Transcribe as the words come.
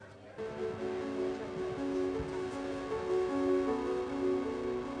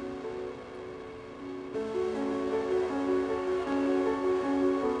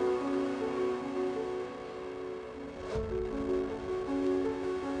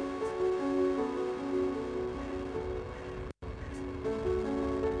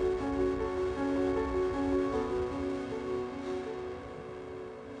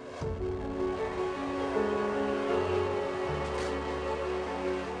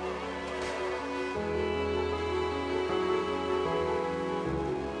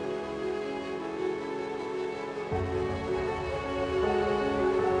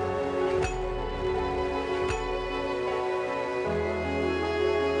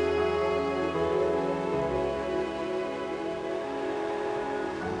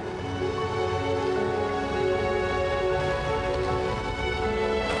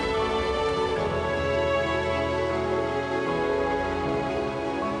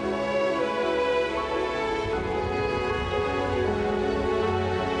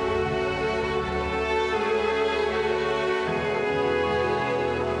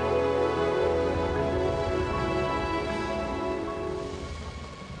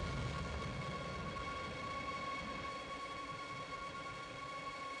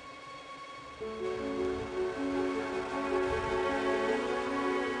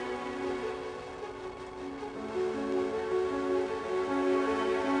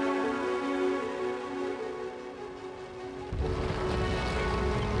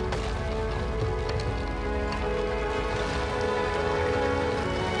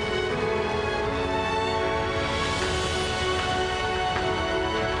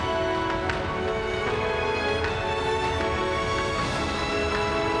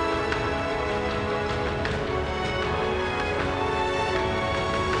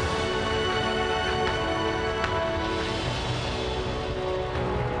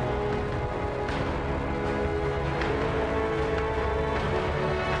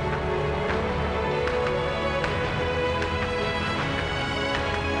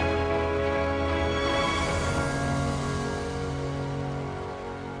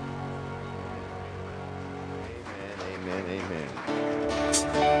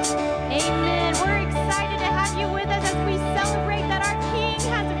Amen. We're excited to have you with us as we celebrate that our King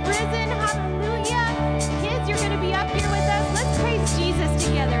has risen. Hallelujah. Kids, you're going to be up here with us. Let's praise Jesus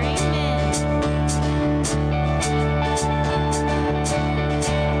together. Amen.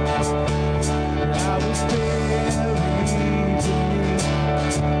 I was buried beneath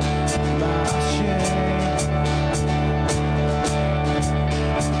my shame.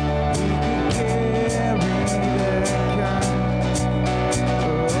 We could carry the kind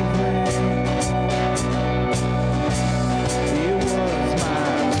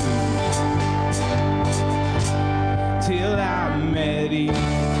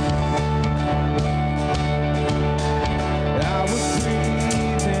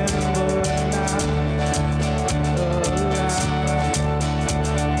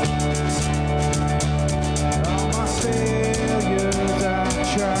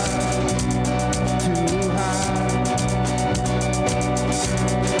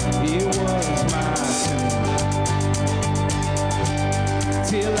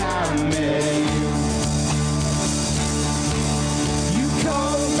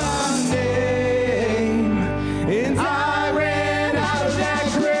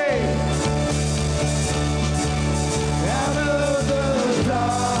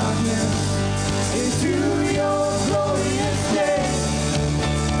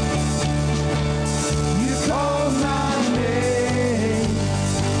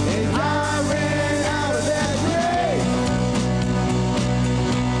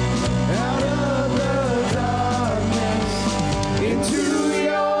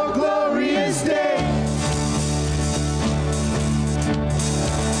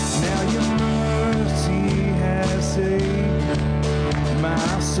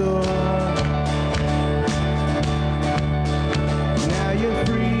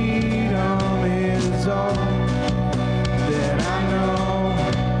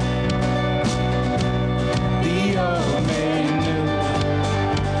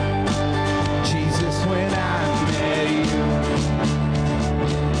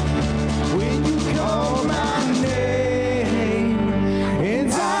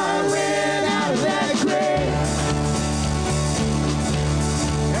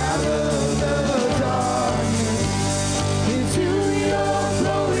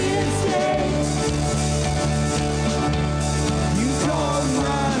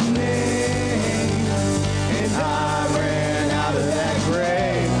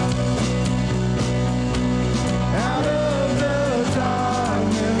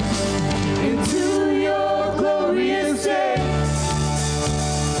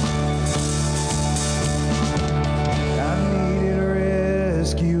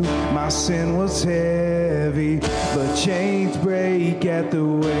was heavy, but chains break at the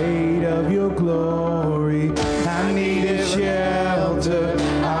weight of your glory. I needed shelter,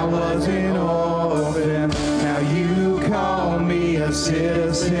 I was an orphan. Now you call me a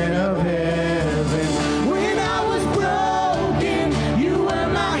citizen of heaven. When I was broken, you were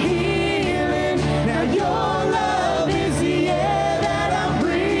my healing. Now your love is the air that I'm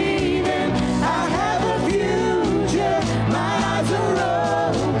breathing. I have a future, my eyes are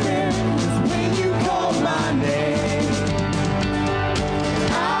open. 'Cause when you called my name,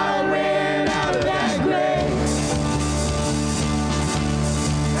 I ran out of that grave,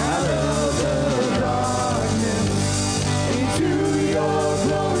 out of the darkness, into your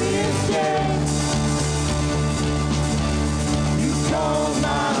glorious day. You called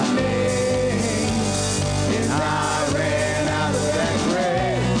my name, and I ran out of that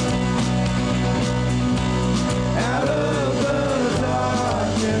grave, out of the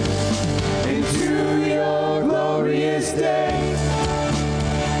darkness, into your glorious day.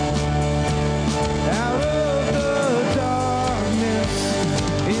 Out of the darkness,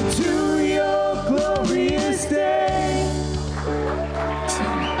 into your glorious day.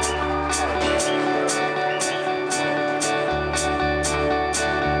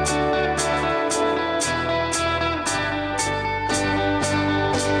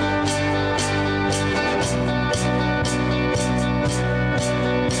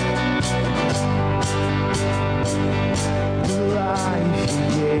 The life you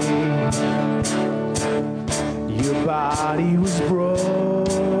gave, your body was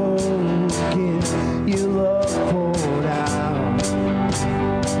broken, your love poured out.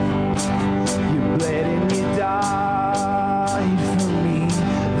 You bled and you died for me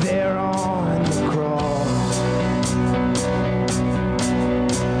there on the cross.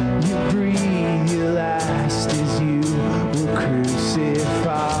 You breathed your last as you were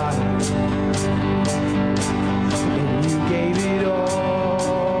crucified. And you gave it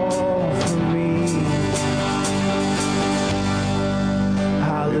all for me.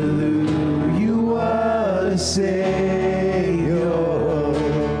 Hallelujah, what a Savior.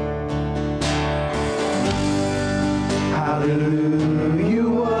 Hallelujah,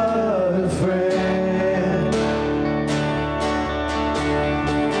 what a friend.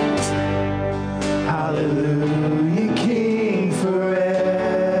 Hallelujah, King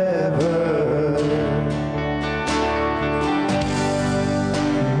forever.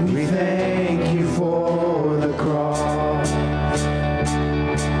 We thank you for the cross.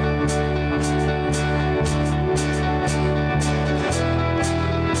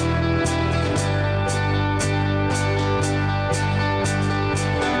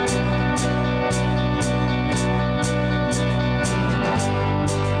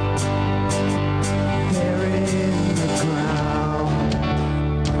 There in the ground,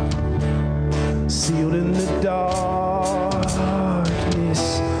 sealed in the darkness,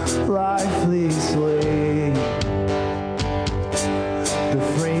 lifeless lay. The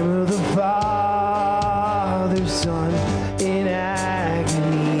frame of the Father's Son in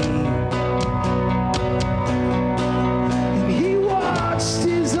agony. And he watched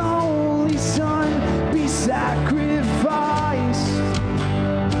his only Son be sacrificed.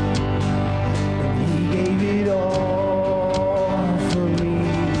 And he gave it all for me.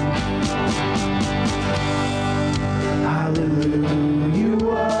 Hallelujah,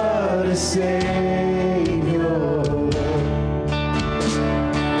 what a Savior.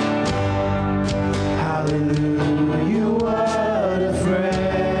 Hallelujah, what a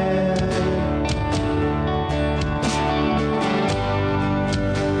friend.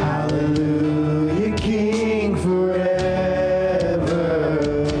 Hallelujah, King forever.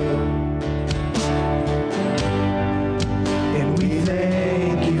 And we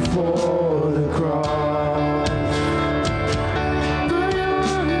thank you for the cross. But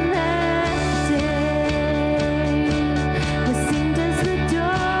on that day, what seemed as the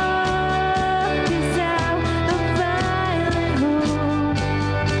darkest hour of violent hope,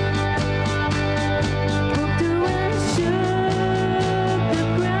 broke through and shook the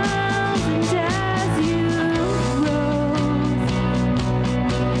ground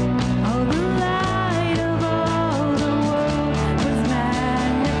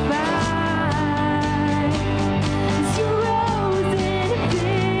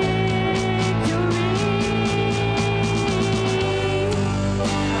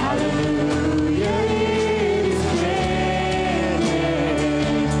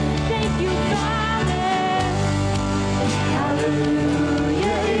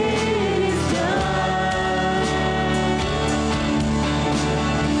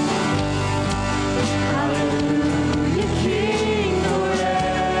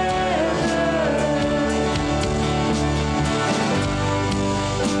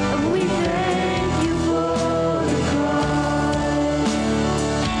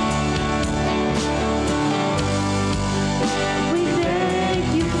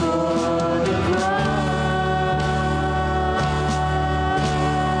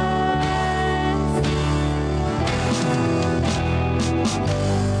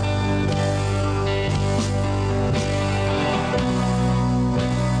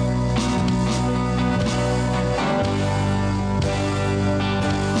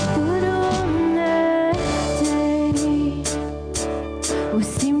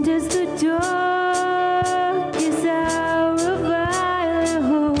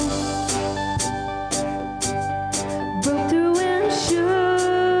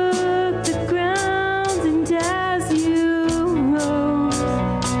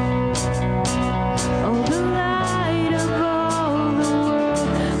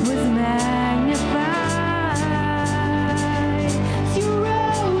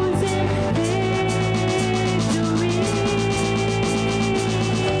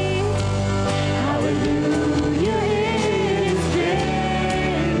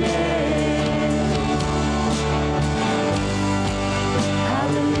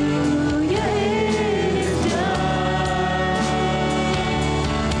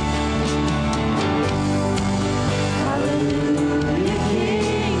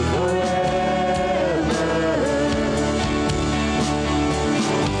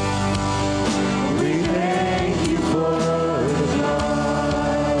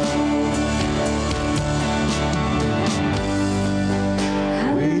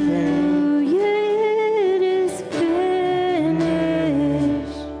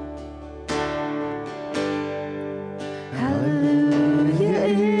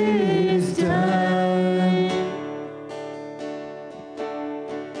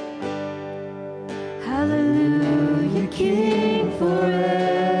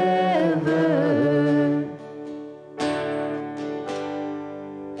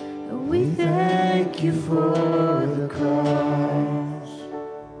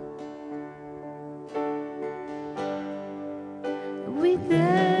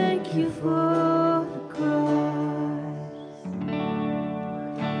thank you for the cross.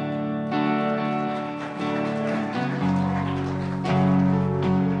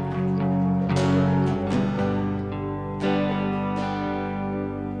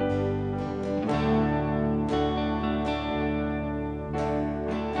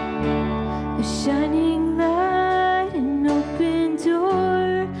 A shining light, an open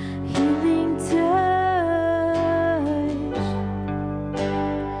door, healing touch.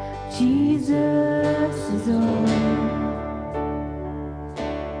 Jesus is all.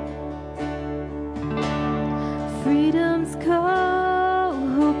 Freedom's call,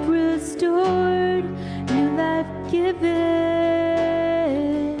 hope restored, new life given.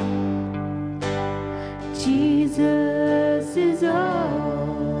 Jesus is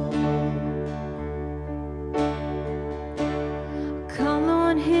all. Call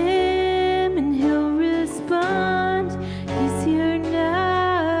on him and he'll respond. He's here now.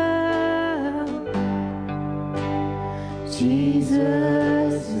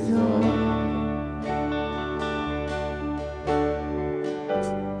 Jesus is all.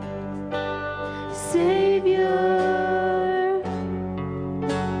 Savior,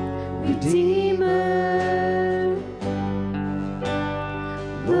 Redeemer,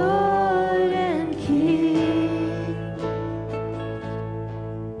 Lord and King.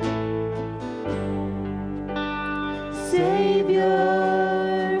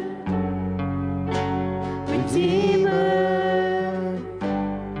 Savior, Redeemer,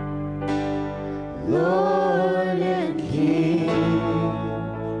 Lord and King.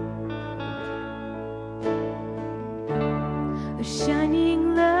 A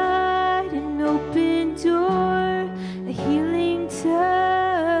shining light, an open door, a healing touch.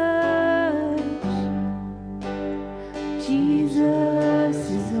 Jesus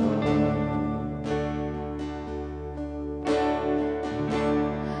is all.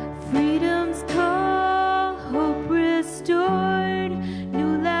 Freedom's call, hope restored,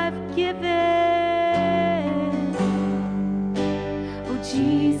 new life given. Oh,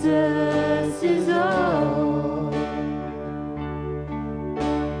 Jesus is all.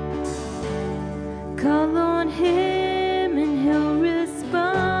 Call on him and he'll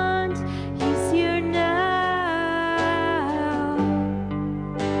respond. He's here now.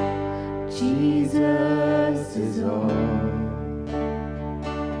 Jesus is all.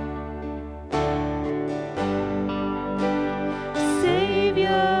 Savior,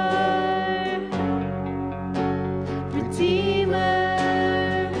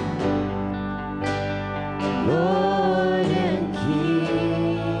 Redeemer, Lord and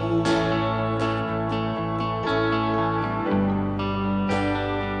King.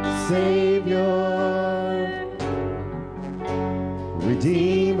 Savior,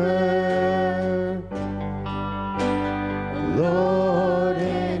 Redeemer, Lord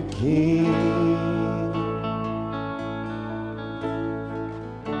and King.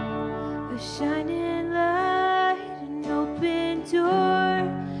 A shining light, an open door,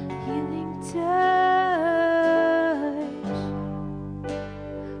 healing touch.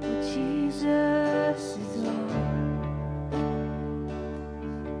 Oh, Jesus is all.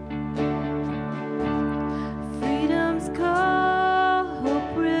 Freedom's call,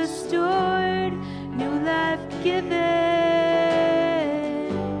 hope restored, new life given.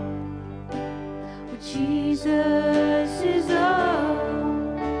 Oh, Jesus is all.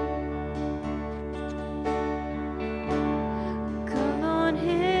 Call on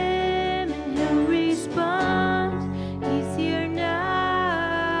him and he'll respond. He's here now.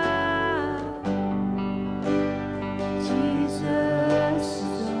 Jesus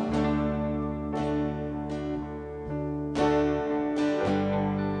is all.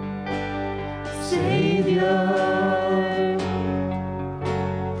 Savior,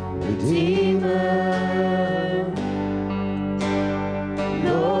 Redeemer,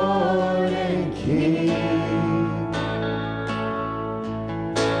 Lord and King.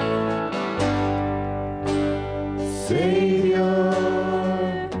 Savior,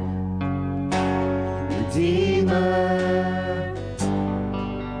 Redeemer,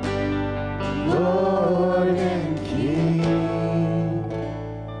 Lord and King.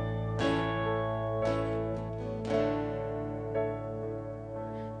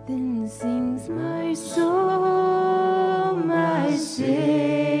 Then sings my soul, my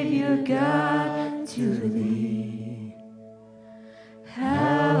Savior God, to thee.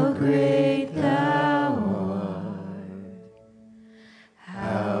 How great thou art,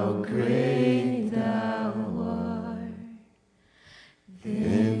 how great thou art.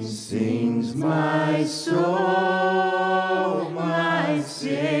 Then sings my soul, my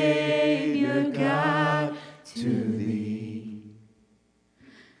Savior God, to thee.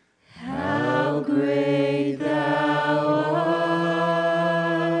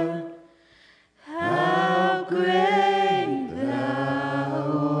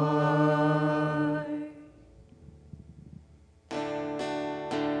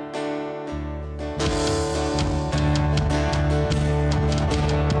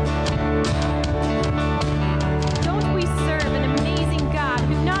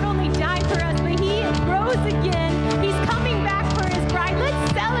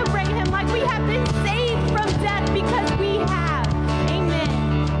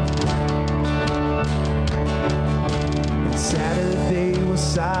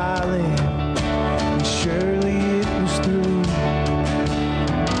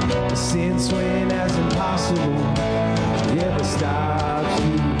 Since when has impossible ever stopped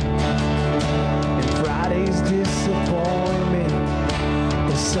you? And Friday's disappointment,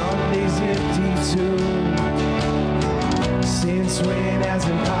 and Sunday's empty too. Since when has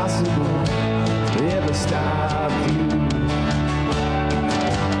impossible ever stopped you?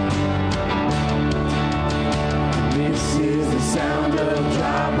 This is the sound of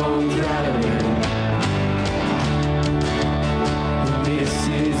dry bones rattling. This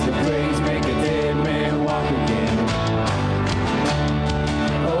is the praise, make a dead man walk again.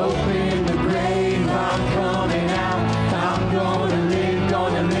 Open the grave, I'm coming out. I'm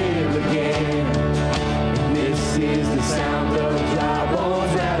gonna live again. This is the sound of dry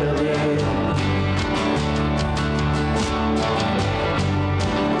bones rattling.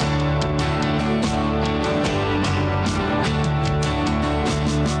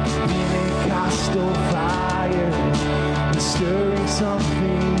 Pentecostal fire, stirring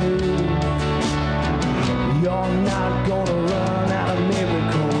something new. You're not gonna run out of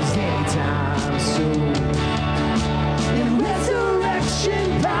miracles anytime soon. And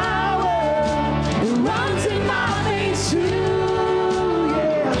resurrection power, it runs in my veins too.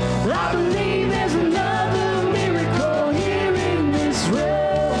 Yeah, I believe there's another miracle here in this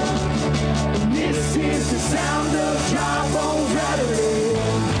room. And this is the sound of dry bones rattling.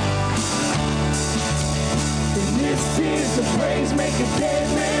 And this is the praise, make a dead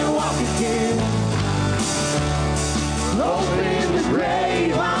man walk again. Open the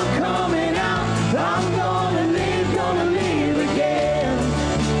grave, I'm coming out. I'm gonna live again.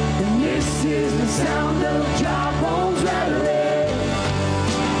 And this is the sound of dry bones rattling.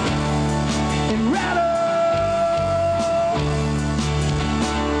 And rattle.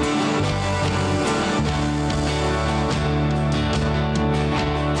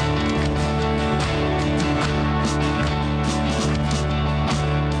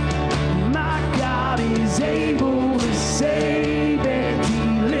 My God is able to save and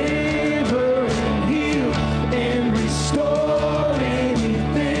deliver and heal and restore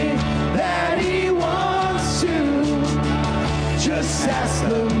anything that He wants to. Just ask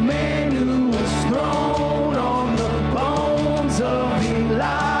the man who was thrown on the bones of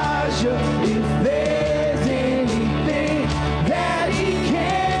Elijah if there's anything that He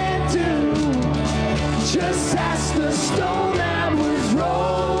can't do. Just ask the stone that was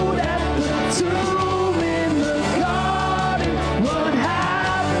rolled at the tomb in the garden. What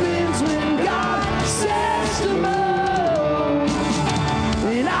happens when God says to move?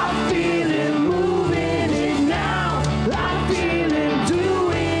 And I feel Him moving it now. I feel Him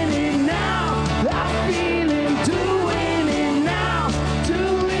doing it now. I feel Him doing it now. Do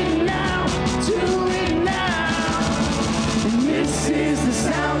it now. Do it now. And this is the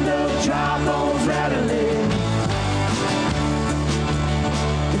sound of dry bones rattling.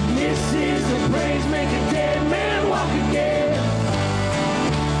 And this is the praise, make a dead man walk again.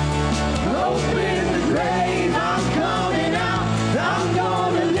 Open the grave, I'm coming out. I'm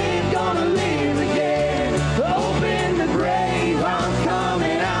gonna live again. Open the grave, I'm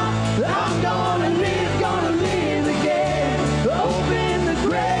coming out. I'm gonna live again. Open the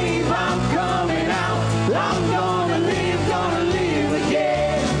grave, I'm coming out. I'm gonna live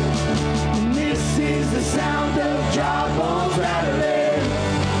again. And this is the sound of dry bones rattling.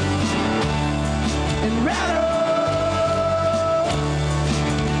 And rattle.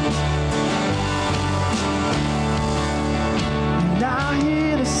 And I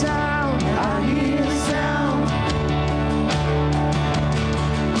hear the sound, I hear the sound.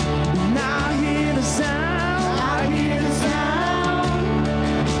 And I hear the sound, I hear the sound.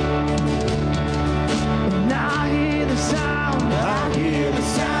 And I hear the sound, I hear the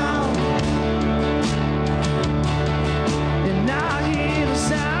sound. And I hear the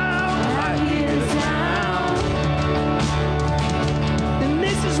sound, I hear the sound. And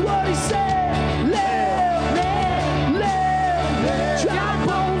this is what He said. Live, live, live. Dry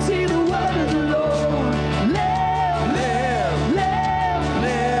bones hear the word of the Lord. Live, live, live,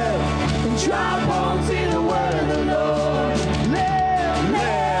 live. And dry bones hear the word of the Lord. Live,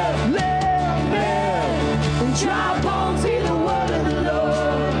 live, live, live. And dry bones hear the word of the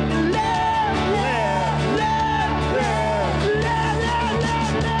Lord. Live, live, live, live, live,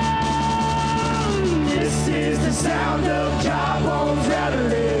 live, live. This is the sound of dry bones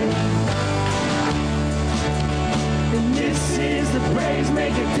rattling. And this is the praise,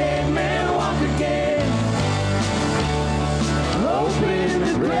 make a dead man walk again. Open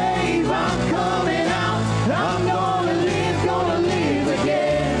the grave, I'm coming out. I'm gonna live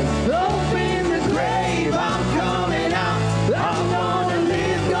again. Open the grave, I'm coming out. I'm gonna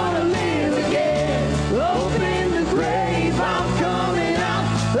live again. Open the grave, I'm coming out.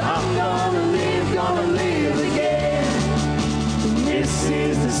 I'm gonna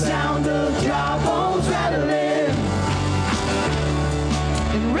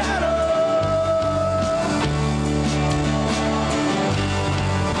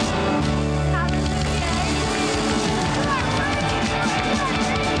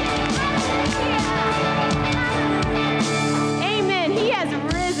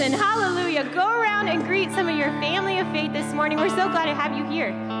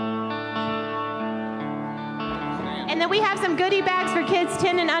And then we have some goodie bags for kids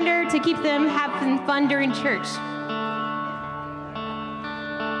 10 and under to keep them having fun during church.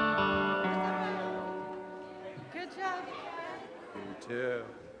 Good job. You too.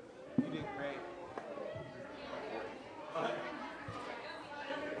 You did great.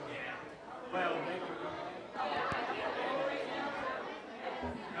 Well, thank you.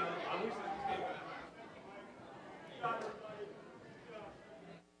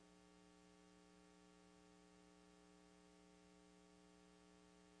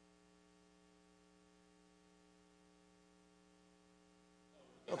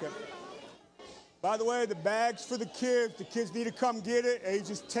 Okay. By the way, the bags for the kids need to come get it,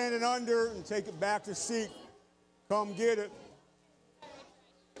 ages 10 and under, and take it back to seat. Come get it.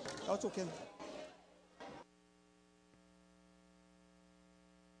 Oh, it's okay.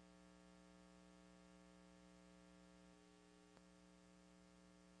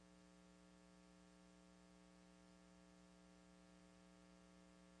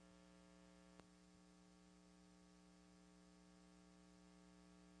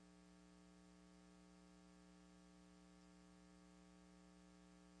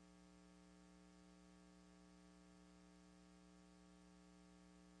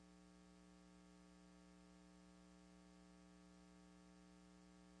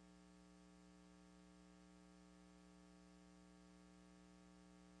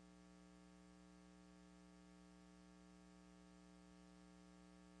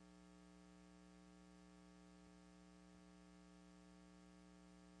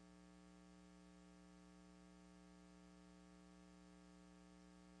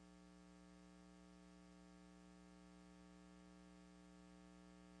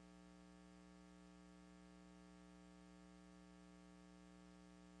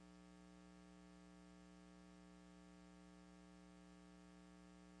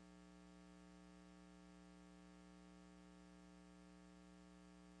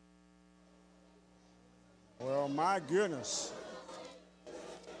 Well, my goodness.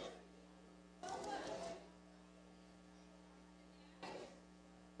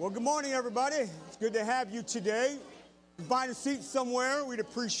 Well, good morning, everybody. It's good to have you today. If you find a seat somewhere, we'd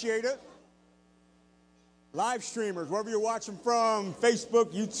appreciate it. Live streamers, wherever you're watching from,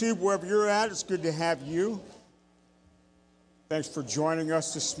 Facebook, YouTube, wherever you're at, it's good to have you. Thanks for joining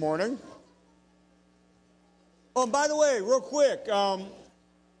us this morning. Oh, and by the way, real quick,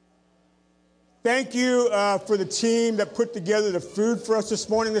 thank you for the team that put together the food for us this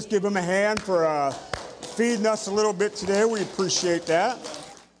morning. Let's give them a hand for feeding us a little bit today. We appreciate that.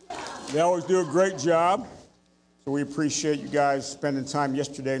 They always do a great job. So we appreciate you guys spending time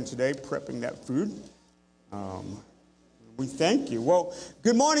yesterday and today prepping that food. We thank you. Well,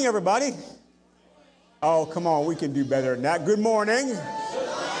 good morning, everybody. Oh, come on, we can do better than that. Good morning.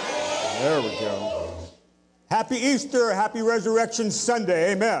 There we go. Happy Easter, happy Resurrection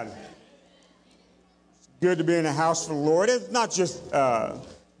Sunday. Amen. Good to be in the house of the Lord. It's not just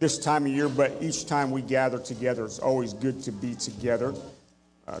this time of year, but each time we gather together, it's always good to be together,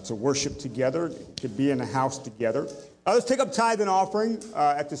 to worship together, to be in the house together. Let's take up tithe and offering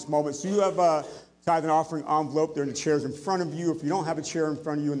at this moment. So you have a tithe and offering envelope there in the chairs in front of you. If you don't have a chair in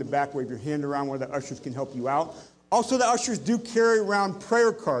front of you in the back, wave your hand around where the ushers can help you out. Also, the ushers do carry around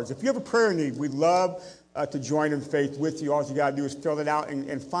prayer cards. If you have a prayer need, we'd love to join in faith with you. All you got to do is fill it out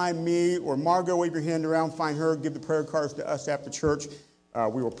and find me or Margot, wave your hand around, find her, give the prayer cards to us after church.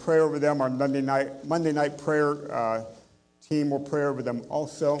 We will pray over them. Our Monday night prayer team will pray over them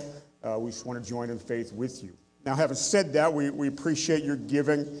also. We just want to join in faith with you. Now, having said that, we appreciate your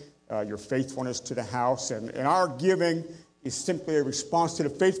giving, your faithfulness to the house. And our giving is simply a response to the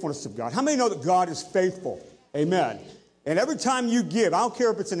faithfulness of God. How many know that God is faithful? Amen. And every time you give, I don't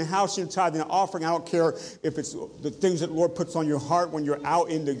care if it's in the house, in tithe, and offering. I don't care if it's the things that the Lord puts on your heart when you're out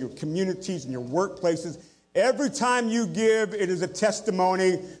into your communities and your workplaces. Every time you give, it is a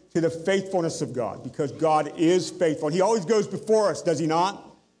testimony to the faithfulness of God, because God is faithful. He always goes before us, does he not?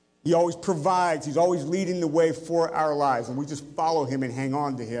 He always provides. He's always leading the way for our lives. And we just follow him and hang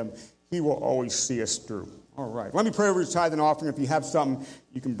on to him. He will always see us through. All right. Let me pray over your tithe and offering. If you have something,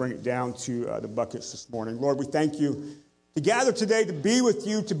 you can bring it down to the buckets this morning. Lord, we thank you to gather today, to be with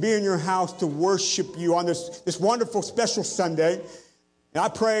you, to be in your house, to worship you on this wonderful, special Sunday. And I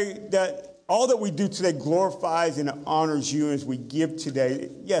pray that all that we do today glorifies and honors you as we give today.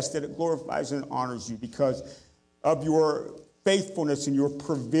 Yes, that it glorifies and honors you because of your faithfulness and your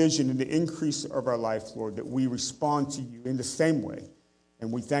provision and the increase of our life, Lord, that we respond to you in the same way.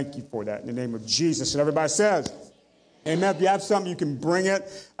 And we thank you for that in the name of Jesus. And everybody says, amen. If you have something, you can bring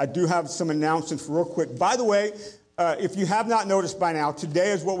it. I do have some announcements real quick. By the way, if you have not noticed by now,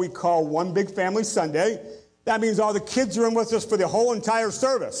 today is what we call One Big Family Sunday. That means all the kids are in with us for the whole entire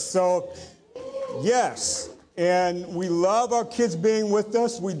service. So, yes. And we love our kids being with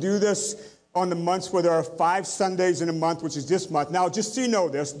us. We do this on the months where there are 5 Sundays in a month, which is this month. Now, just so you know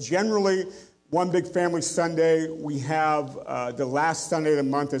this, generally, One Big Family Sunday, we have the last Sunday of the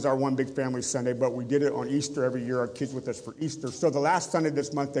month is our One Big Family Sunday, but we did it on Easter every year, our kids with us for Easter. So the last Sunday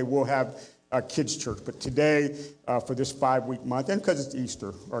this month, they will have kids' church. But today, for this 5-week month, and because it's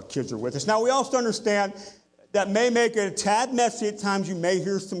Easter, our kids are with us. Now, we also understand that may make it a tad messy at times. You may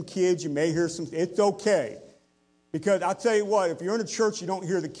hear some kids, you may hear some, it's okay. Because I'll tell you what, if you're in a church, you don't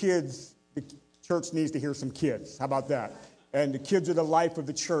hear the kids, the church needs to hear some kids. How about that? And the kids are the life of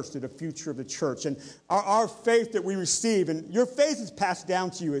the church. They're the future of the church. And our faith that we receive, and your faith is passed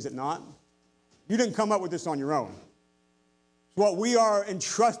down to you, is it not? You didn't come up with this on your own. What we are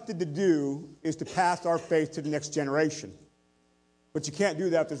entrusted to do is to pass our faith to the next generation. But you can't do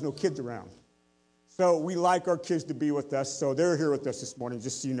that if there's no kids around. So we like our kids to be with us. So they're here with us this morning,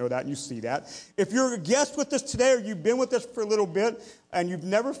 just so you know that and you see that. If you're a guest with us today or you've been with us for a little bit and you've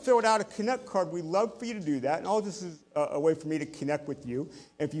never filled out a Connect card, we'd love for you to do that. And all this is a way for me to connect with you.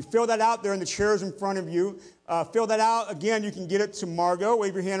 If you fill that out, there in the chairs in front of you. Fill that out. Again, you can get it to Margot,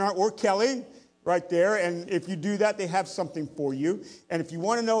 wave your hand out, or Kelly. Right there, and if you do that, they have something for you. And if you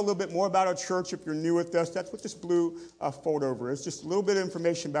want to know a little bit more about our church, if you're new with us, that's what this blue fold over is. Just a little bit of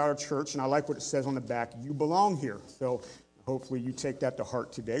information about our church, and I like what it says on the back. You belong here. So hopefully you take that to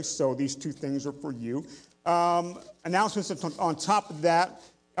heart today. So these 2 things are for you. Announcements on top of that.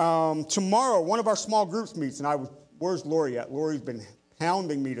 Tomorrow, one of our small groups meets, and where's Lori at? Lori's been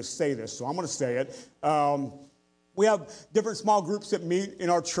pounding me to say this, so I'm going to say it. We have different small groups that meet in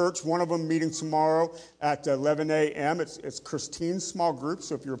our church. One of them meeting tomorrow at 11 a.m. It's Christine's small group,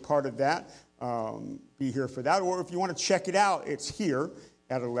 so if you're a part of that, be here for that. Or if you want to check it out, it's here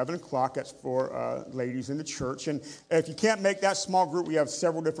at 11 o'clock. That's for ladies in the church. And if you can't make that small group, we have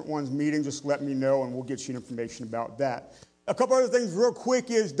several different ones meeting. Just let me know, and we'll get you information about that. A couple other things real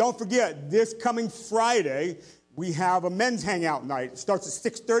quick is, don't forget, this coming Friday, we have a men's hangout night. It starts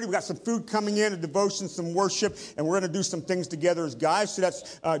at 6:30. We got some food coming in, a devotion, some worship, and we're going to do some things together as guys. So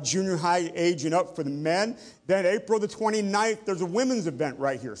that's junior high age and up for the men. Then April the 29th, there's a women's event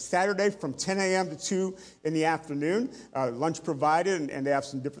right here. Saturday from 10 a.m. to 2 in the afternoon. Lunch provided, and they have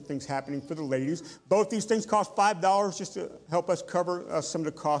some different things happening for the ladies. Both these things cost $5 just to help us cover some of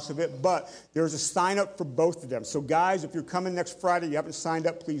the costs of it. But there's a sign up for both of them. So guys, if you're coming next Friday, you haven't signed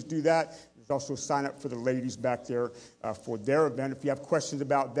up, please do that. Also sign up for the ladies back there for their event. If you have questions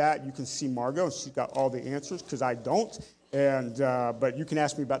about that, you can see Margot. She's got all the answers because I don't. But you can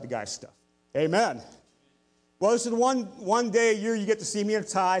ask me about the guys' stuff. Amen. Well, this is one day a year you get to see me in a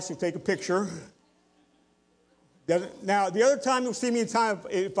tie, so take a picture. Now, the other time you'll see me in a tie,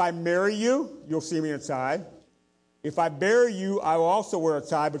 if I marry you, you'll see me in a tie. If I bury you, I will also wear a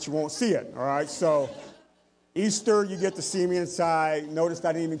tie, but you won't see it. All right, so Easter, you get to see me in a tie. Notice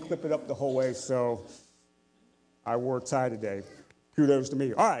I didn't even clip it up the whole way, so I wore a tie today. Kudos to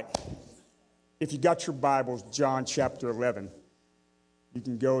me. All right. If you got your Bibles, John chapter 11, you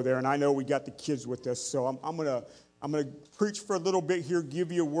can go there. And I know we got the kids with us, so I'm gonna preach for a little bit here, give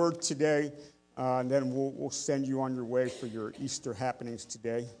you a word today, and then we'll send you on your way for your Easter happenings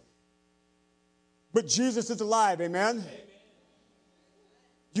today. But Jesus is alive, amen?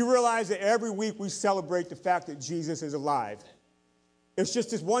 You realize that every week we celebrate the fact that Jesus is alive. It's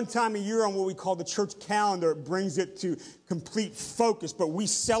just this one time a year on what we call the church calendar. It brings it to complete focus. But we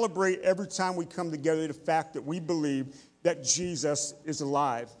celebrate every time we come together the fact that we believe that Jesus is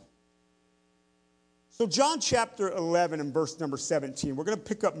alive. So John chapter 11 and verse number 17. We're going to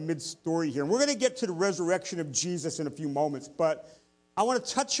pick up mid-story here. And we're going to get to the resurrection of Jesus in a few moments. But I want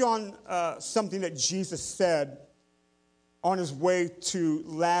to touch on something that Jesus said on his way to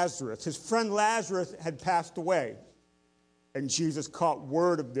Lazarus. His friend Lazarus had passed away. And Jesus caught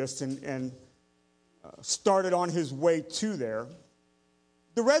word of this and started on his way to there.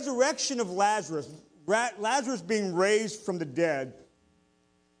 The resurrection of Lazarus, Lazarus being raised from the dead,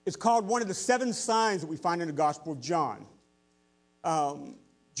 is called one of the 7 signs that we find in the Gospel of John.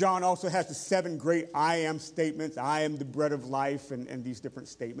 John also has the 7 great I am statements. I am the bread of life and these different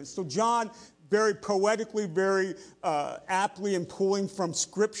statements. So John, very poetically, very aptly and pulling from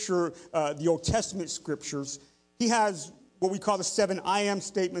Scripture, the Old Testament Scriptures, he has what we call the 7 I am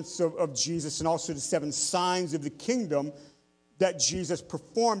statements of Jesus and also the 7 signs of the kingdom that Jesus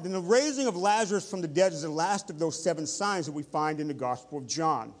performed. And the raising of Lazarus from the dead is the last of those 7 signs that we find in the Gospel of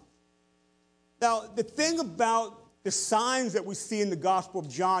John. Now, the thing about the signs that we see in the Gospel of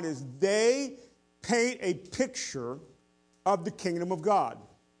John is they paint a picture of the kingdom of God.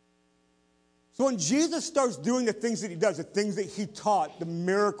 So when Jesus starts doing the things that he does, the things that he taught, the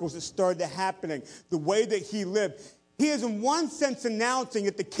miracles that started happening, the way that he lived, he is in one sense announcing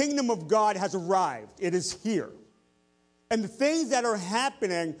that the kingdom of God has arrived. It is here. And the things that are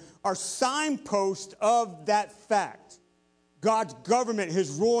happening are signposts of that fact. God's government,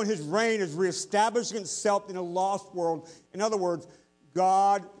 his rule and his reign is reestablishing itself in a lost world. In other words,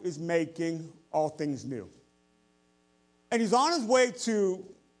 God is making all things new. And he's on his way to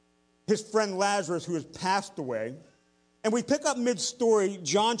his friend Lazarus, who has passed away. And we pick up mid-story,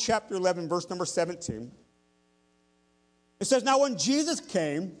 John chapter 11, verse number 17. It says, now when Jesus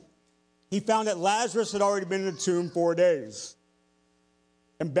came, he found that Lazarus had already been in the tomb 4 days.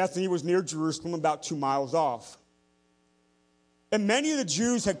 And Bethany was near Jerusalem, about 2 miles off. And many of the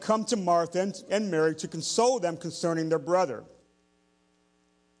Jews had come to Martha and Mary to console them concerning their brother.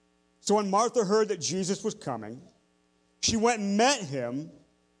 So when Martha heard that Jesus was coming, she went and met him,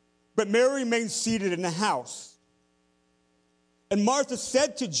 but Mary remained seated in the house. And Martha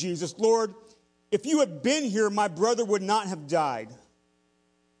said to Jesus, Lord, if you had been here, my brother would not have died.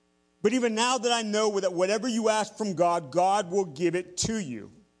 But even now that I know that whatever you ask from God, God will give it to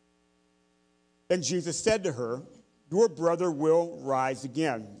you. And Jesus said to her, your brother will rise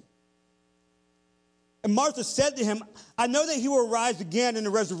again. And Martha said to him, I know that he will rise again in the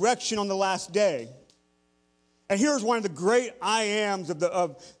resurrection on the last day. And here's one of the great I ams of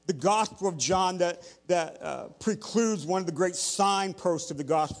the Gospel of John that precludes one of the great signposts of the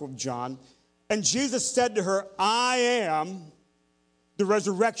Gospel of John. And Jesus said to her, I am the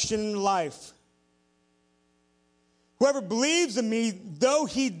resurrection and life. Whoever believes in me, though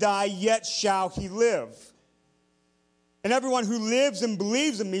he die, yet shall he live. And everyone who lives and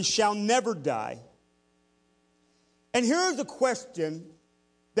believes in me shall never die. And here's a question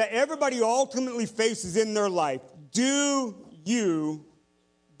that everybody ultimately faces in their life. Do you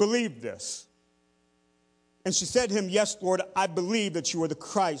believe this? And she said to him, yes, Lord, I believe that you are the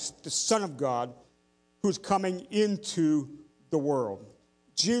Christ, the Son of God, who is coming into the world.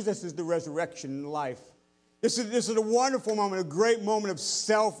 Jesus is the resurrection and life. This is a wonderful moment, a great moment of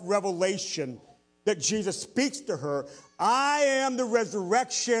self-revelation that Jesus speaks to her. I am the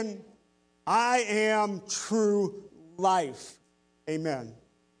resurrection. I am true life. Amen.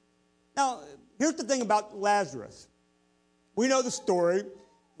 Now, here's the thing about Lazarus. We know the story.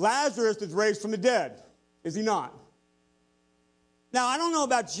 Lazarus is raised from the dead, is he not? Now, I don't know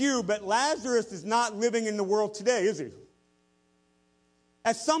about you, but Lazarus is not living in the world today, is he?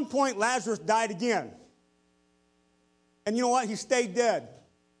 At some point, Lazarus died again. And you know what? He stayed dead.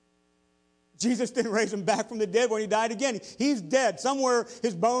 Jesus didn't raise him back from the dead when he died again. He's dead. Somewhere,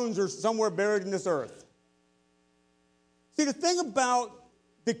 his bones are somewhere buried in this earth. See, the thing about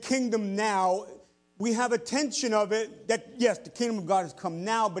the kingdom now, we have a tension of it that, yes, the kingdom of God has come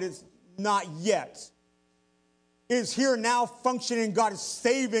now, but it's not yet. It is here now functioning. God is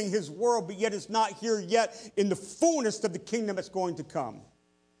saving his world, but yet it's not here yet in the fullness of the kingdom that's going to come.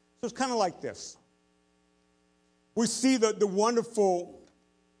 So it's kind of like this. We see the wonderful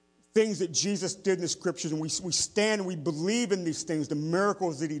things that Jesus did in the scriptures, and we stand and we believe in these things, the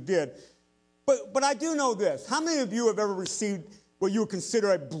miracles that he did. But I do know this. How many of you have ever received what you would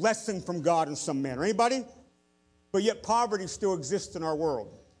consider a blessing from God in some manner? Anybody? But yet poverty still exists in our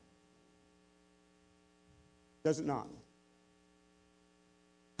world. Does it not?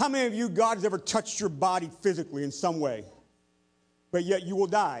 How many of you, God has ever touched your body physically in some way, but yet you will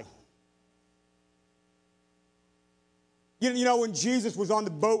die? You know, when Jesus was on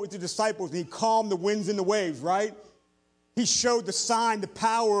the boat with the disciples and he calmed the winds and the waves, right? He showed the sign, the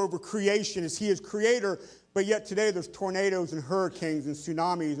power over creation as he is creator, but yet today there's tornadoes and hurricanes and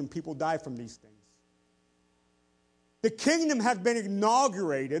tsunamis and people die from these things. The kingdom has been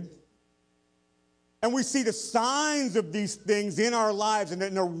inaugurated, and we see the signs of these things in our lives and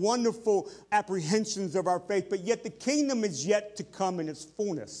in our wonderful apprehensions of our faith, but yet the kingdom is yet to come in its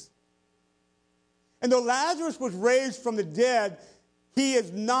fullness. And though Lazarus was raised from the dead, he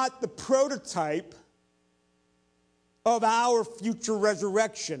is not the prototype of our future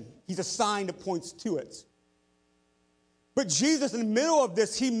resurrection. He's a sign that points to it. But Jesus, in the middle of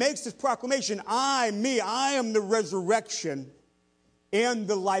this, he makes this proclamation, I am the resurrection and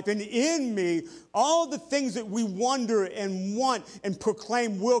the life. And in me, all the things that we wonder and want and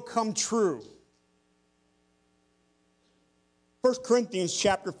proclaim will come true. 1 Corinthians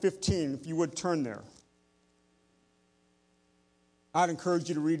chapter 15, if you would turn there. I'd encourage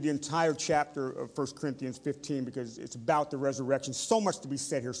you to read the entire chapter of 1 Corinthians 15 because it's about the resurrection. So much to be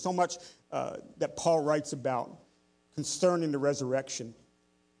said here, so much that Paul writes about concerning the resurrection.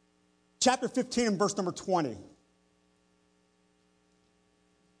 chapter 15 and verse number 20. It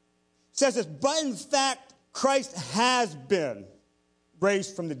says this, but in fact, Christ has been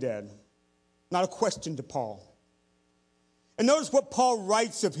raised from the dead. Not a question to Paul. And notice what Paul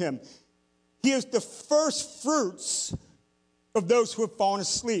writes of him. He is the first fruits of those who have fallen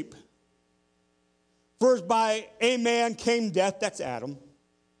asleep. For as by a man came death, that's Adam.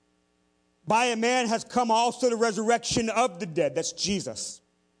 By a man has come also the resurrection of the dead, that's Jesus.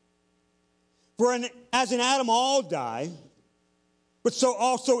 For as in Adam all die, but so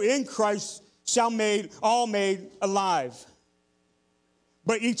also in Christ shall all made alive.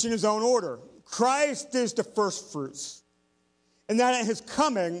 But each in his own order. Christ is the first fruits. And that at his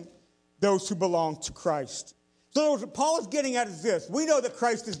coming, those who belong to Christ. So what Paul is getting at is this. We know that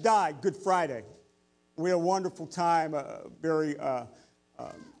Christ has died Good Friday. We had a wonderful time,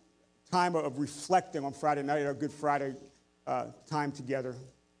 time of reflecting on Friday night, our Good Friday time together.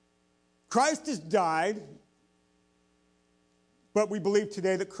 Christ has died, but we believe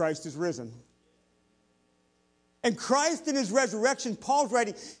today that Christ is risen. And Christ in his resurrection, Paul's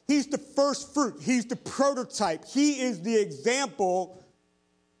writing, he's the first fruit. He's the prototype. He is the example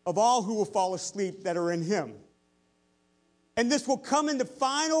of all who will fall asleep that are in him. And this will come into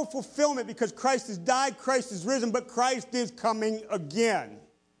final fulfillment because Christ has died, Christ is risen, but Christ is coming again.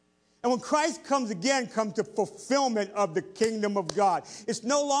 And when Christ comes again, comes the fulfillment of the kingdom of God. It's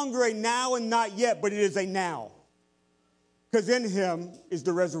no longer a now and not yet, but it is a now. Because in him is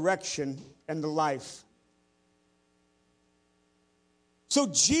the resurrection and the life. So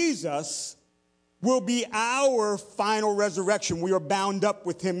Jesus will be our final resurrection. We are bound up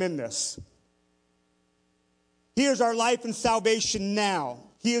with him in this. He is our life and salvation now.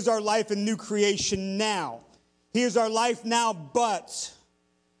 He is our life and new creation now. He is our life now, but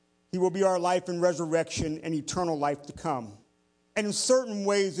he will be our life and resurrection and eternal life to come. And in certain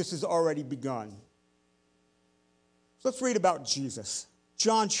ways, this has already begun. So let's read about Jesus.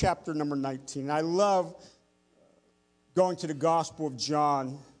 John chapter number 19. I love going to the Gospel of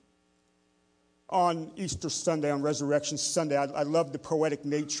John on Easter Sunday, on Resurrection Sunday. I love the poetic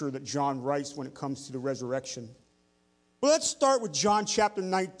nature that John writes when it comes to the resurrection. Well, let's start with John chapter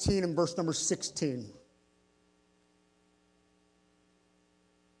 19 and verse number 16.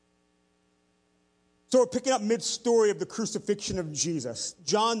 So we're picking up mid-story of the crucifixion of Jesus.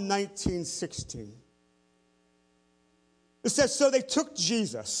 John 19:16. It says, so they took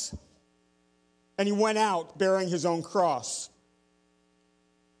Jesus, and he went out bearing his own cross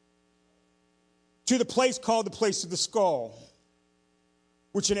to the place called the place of the skull,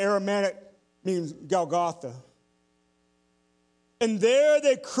 which in Aramaic means Golgotha. And there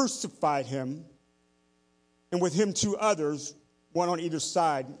they crucified him, and with him 2 others, one on either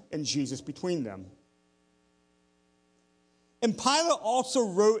side, and Jesus between them. And Pilate also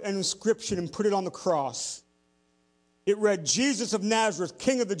wrote an inscription and put it on the cross. It read, Jesus of Nazareth,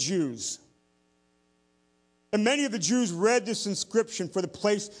 King of the Jews. And many of the Jews read this inscription, for the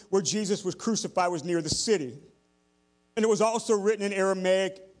place where Jesus was crucified was near the city. And it was also written in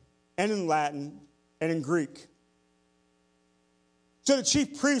Aramaic and in Latin and in Greek. So the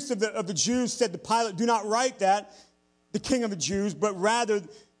chief priests of the Jews said to Pilate, do not write that, the King of the Jews, but rather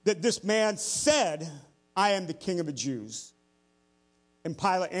that this man said, I am the King of the Jews. And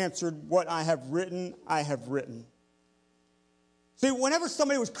Pilate answered, what I have written, I have written. See, whenever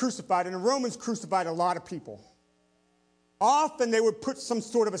somebody was crucified, and the Romans crucified a lot of people, often they would put some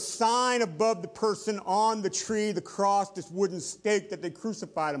sort of a sign above the person on the tree, the cross, this wooden stake that they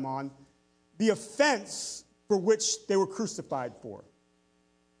crucified him on, the offense for which they were crucified for.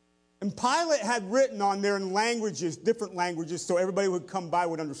 And Pilate had written on there in languages, different languages, so everybody who would come by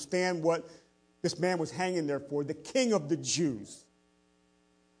would understand what this man was hanging there for, the King of the Jews.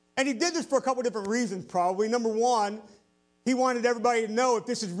 And he did this for a couple different reasons, probably. Number one, he wanted everybody to know, if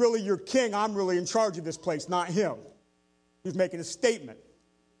this is really your king, I'm really in charge of this place, not him. He was making a statement.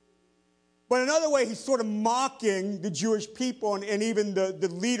 But another way, he's sort of mocking the Jewish people and even the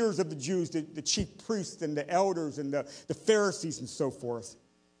leaders of the Jews, the chief priests and the elders and the Pharisees and so forth.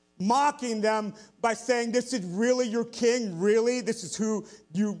 Mocking them by saying, this is really your king, really? This is who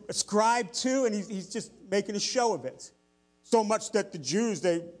you ascribe to? And he's just making a show of it. So much that the Jews,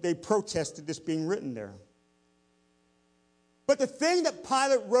 they protested this being written there. But the thing that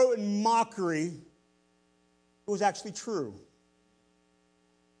Pilate wrote in mockery was actually true.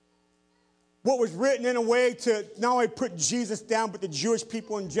 What was written in a way to not only put Jesus down, but the Jewish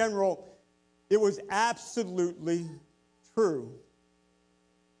people in general, it was absolutely true.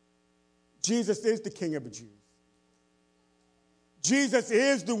 Jesus is the King of the Jews. Jesus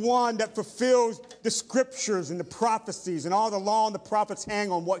is the one that fulfills the scriptures and the prophecies, and all the law and the prophets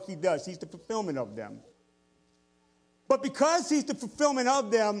hang on what he does. He's the fulfillment of them. But because he's the fulfillment of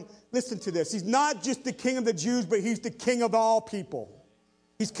them, listen to this. He's not just the king of the Jews, but he's the king of all people.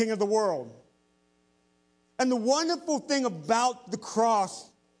 He's king of the world. And the wonderful thing about the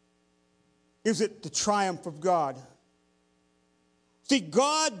cross is it the triumph of God. See,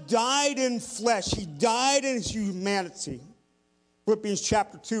 God died in flesh. He died in his humanity. Philippians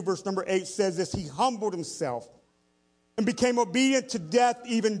chapter 2, verse number 8 says this: he humbled himself and became obedient to death,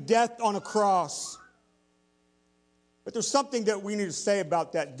 even death on a cross. But there's something that we need to say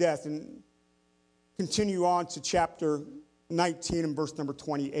about that death, and continue on to chapter 19 and verse number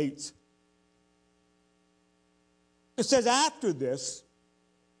 28. It says, after this,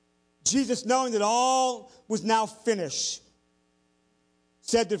 Jesus, knowing that all was now finished,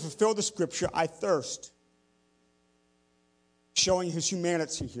 said to fulfill the scripture, I thirst. Showing his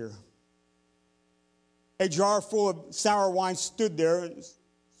humanity here. A jar full of sour wine stood there,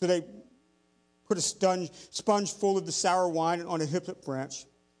 so they put a sponge full of the sour wine on a hyssop branch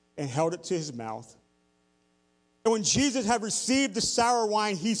and held it to his mouth. And when Jesus had received the sour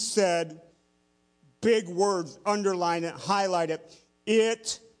wine, he said, big words, underline it, highlight it,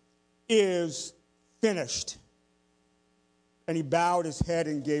 it is finished. And he bowed his head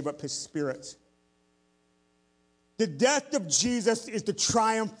and gave up his spirit. The death of Jesus is the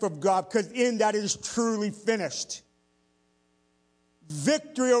triumph of God, because in that it is truly finished.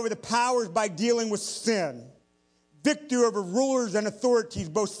 Victory over the powers by dealing with sin. Victory over rulers and authorities,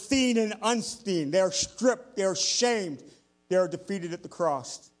 both seen and unseen. They are stripped, they are shamed, they are defeated at the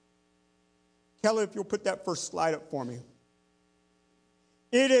cross. Kelly, if you'll put that first slide up for me.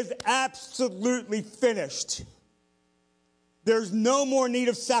 It is absolutely finished. There's no more need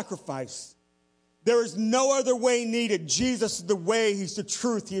of sacrifice. There is no other way needed. Jesus is the way, he's the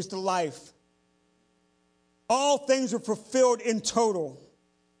truth, he is the life. All things are fulfilled in total.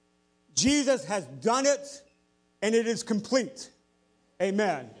 Jesus has done it, and it is complete.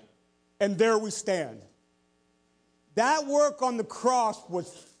 Amen. And there we stand. That work on the cross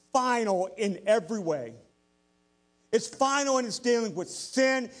was final in every way. It's final in its dealing with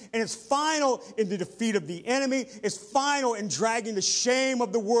sin, and it's final in the defeat of the enemy. It's final in dragging the shame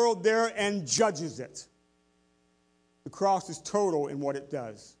of the world there and judges it. The cross is total in what it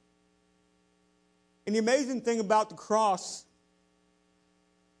does. And the amazing thing about the cross,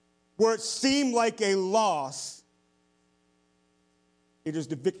 where it seemed like a loss, it is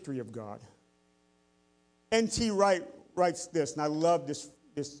the victory of God. N.T. Wright writes this, and I love this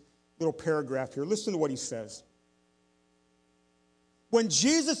little paragraph here. Listen to what he says. When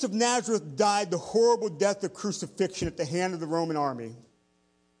Jesus of Nazareth died the horrible death of crucifixion at the hand of the Roman army,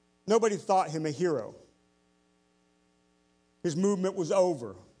 nobody thought him a hero. His movement was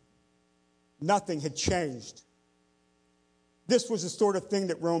over. Nothing had changed. This was the sort of thing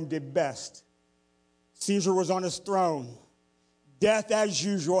that Rome did best. Caesar was on his throne. Death, as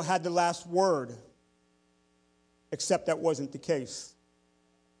usual, had the last word. Except that wasn't the case.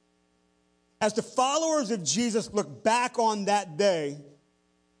 As the followers of Jesus looked back on that day,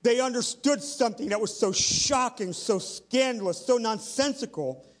 they understood something that was so shocking, so scandalous, so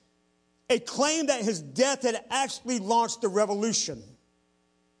nonsensical, a claim that his death had actually launched a revolution.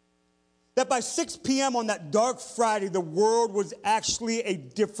 That by 6 p.m. on that dark Friday, the world was actually a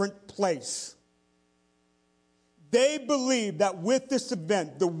different place. They believed that with this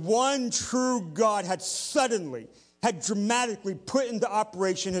event, the one true God had dramatically put into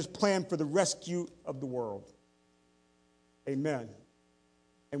operation his plan for the rescue of the world. Amen.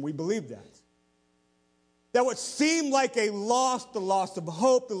 And we believe that. That what seemed like a loss, the loss of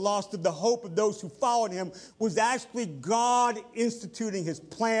hope, the loss of the hope of those who followed him, was actually God instituting his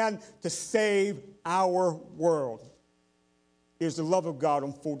plan to save our world. Here's the love of God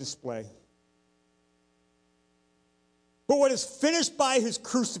on full display. But what is finished by his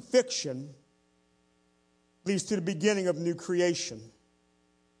crucifixion leads to the beginning of new creation.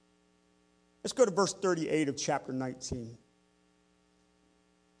 Let's go to verse 38 of chapter 19.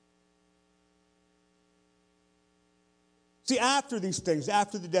 See, after these things,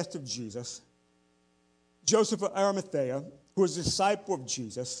 after the death of Jesus, Joseph of Arimathea, who was a disciple of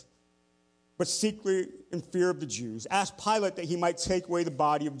Jesus, but secretly in fear of the Jews, asked Pilate that he might take away the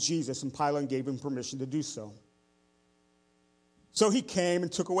body of Jesus, and Pilate gave him permission to do so. So he came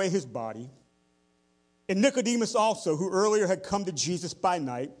and took away his body. And Nicodemus also, who earlier had come to Jesus by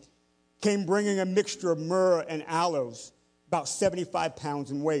night, came bringing a mixture of myrrh and aloes, about 75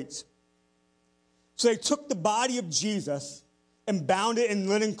 pounds in weight. So they took the body of Jesus and bound it in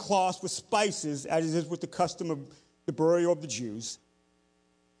linen cloths with spices, as is with the custom of the burial of the Jews.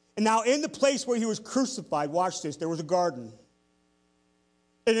 And now in the place where he was crucified, watch this, there was a garden.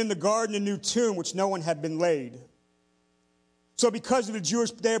 And in the garden, a new tomb, which no one had been laid. So because of the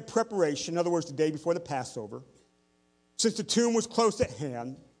Jewish day of preparation, in other words, the day before the Passover, since the tomb was close at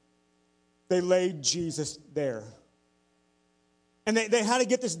hand, they laid Jesus there. And they had to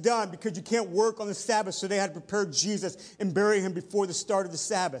get this done because you can't work on the Sabbath, so they had to prepare Jesus and bury him before the start of the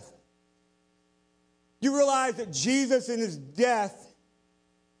Sabbath. You realize that Jesus in his death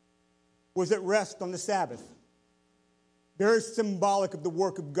was at rest on the Sabbath. Very symbolic of the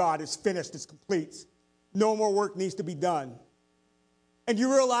work of God. It's finished, it's complete. No more work needs to be done. And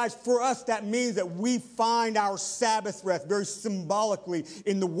you realize for us that means that we find our Sabbath rest very symbolically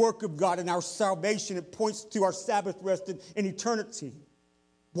in the work of God and our salvation. It points to our Sabbath rest in eternity.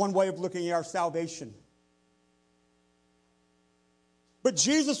 One way of looking at our salvation. But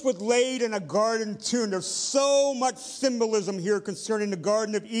Jesus was laid in a garden tomb. There's so much symbolism here concerning the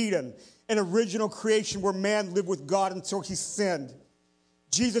Garden of Eden, an original creation where man lived with God until he sinned.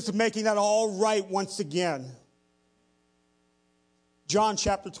 Jesus is making that all right once again. John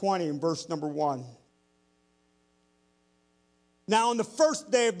chapter 20 and verse number 1. Now on the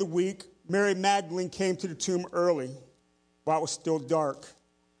first day of the week, Mary Magdalene came to the tomb early while it was still dark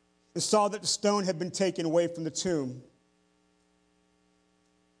and saw that the stone had been taken away from the tomb.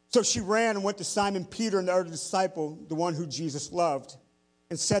 So she ran and went to Simon Peter and the other disciple, the one who Jesus loved,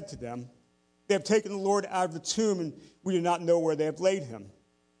 and said to them, "They have taken the Lord out of the tomb, and we do not know where they have laid him."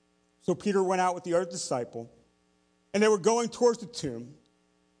 So Peter went out with the other disciple, and they were going towards the tomb,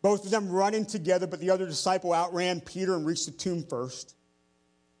 both of them running together, but the other disciple outran Peter and reached the tomb first.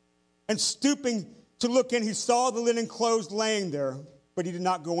 And stooping to look in, he saw the linen clothes laying there, but he did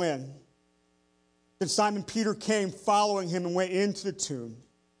not go in. Then Simon Peter came following him and went into the tomb.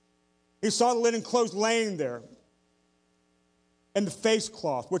 He saw the linen clothes laying there, and the face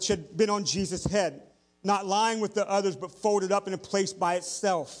cloth, which had been on Jesus' head, not lying with the others, but folded up in a place by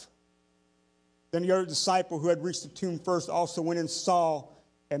itself. Then the other disciple who had reached the tomb first also went and saw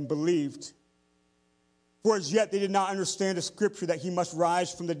and believed. For as yet they did not understand the scripture that he must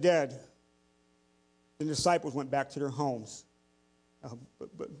rise from the dead. The disciples went back to their homes.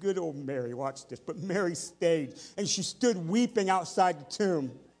 But good old Mary, watch this. But Mary stayed, and she stood weeping outside the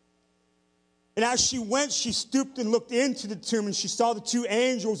tomb. And as she went, she stooped and looked into the tomb, and she saw the two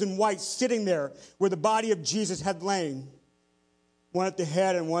angels in white sitting there where the body of Jesus had lain. One at the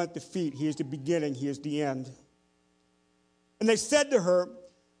head and one at the feet. He is the beginning, he is the end. And they said to her,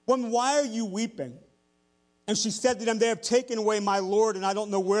 "Woman, why are you weeping?" And she said to them, "They have taken away my Lord, and I don't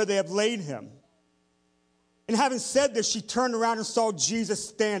know where they have laid him." And having said this, she turned around and saw Jesus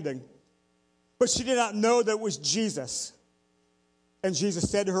standing. But she did not know that it was Jesus. And Jesus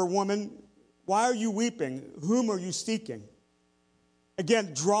said to her, "Woman, why are you weeping? Whom are you seeking?"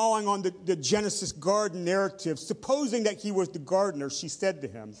 Again, drawing on the Genesis garden narrative, supposing that he was the gardener, she said to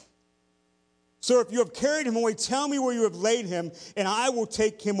him, "Sir, if you have carried him away, tell me where you have laid him, and I will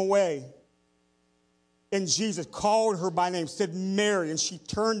take him away." And Jesus called her by name, said, "Mary," and she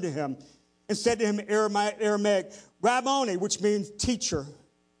turned to him and said to him in Aramaic, "Rabboni," which means teacher.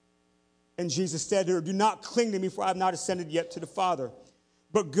 And Jesus said to her, "Do not cling to me, for I have not ascended yet to the Father.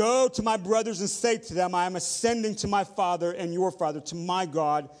 But go to my brothers and say to them, I am ascending to my Father and your Father, to my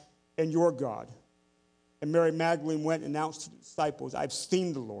God and your God." And Mary Magdalene went and announced to the disciples, "I've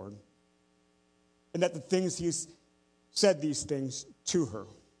seen the Lord." And that the things he said these things to her.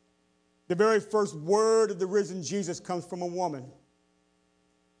 The very first word of the risen Jesus comes from a woman.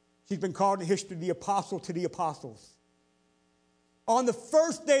 She's been called in history the apostle to the apostles. On the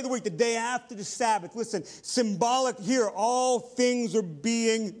first day of the week, the day after the Sabbath, listen, symbolic here, all things are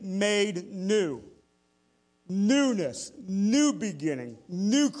being made new. Newness, new beginning,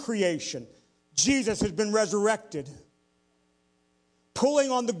 new creation. Jesus has been resurrected. Pulling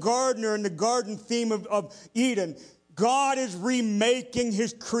on the gardener and the garden theme of Eden, God is remaking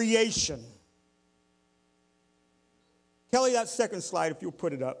his creation. Kelly, that second slide, if you'll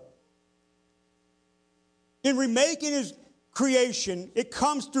put it up. In remaking his creation, it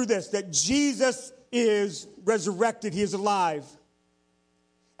comes through this, that Jesus is resurrected. He is alive.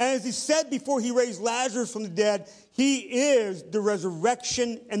 And as he said before he raised Lazarus from the dead, he is the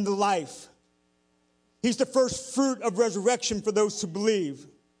resurrection and the life. He's the first fruit of resurrection for those who believe.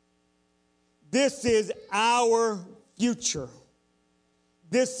 This is our future.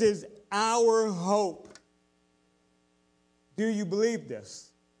 This is our hope. Do you believe this?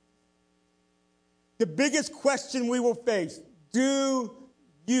 The biggest question we will face, do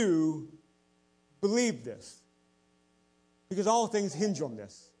you believe this? Because all things hinge on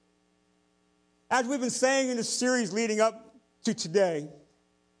this. As we've been saying in the series leading up to today,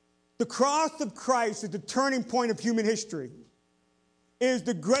 the cross of Christ is the turning point of human history. It is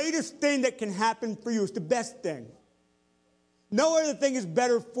the greatest thing that can happen for you. It's the best thing. No other thing is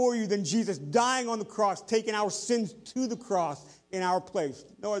better for you than Jesus dying on the cross, taking our sins to the cross in our place.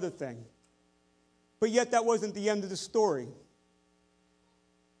 No other thing. But yet that wasn't the end of the story.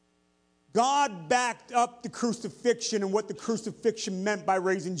 God backed up the crucifixion and what the crucifixion meant by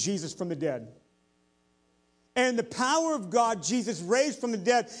raising Jesus from the dead. And the power of God, Jesus raised from the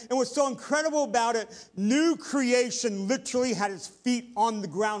dead. And what's so incredible about it, new creation literally had its feet on the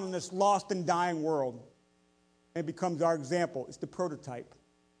ground in this lost and dying world. And it becomes our example. It's the prototype.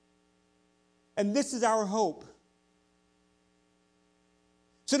 And this is our hope.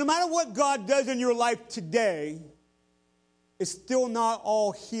 So no matter what God does in your life today, it's still not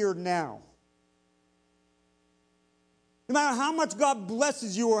all here now. No matter how much God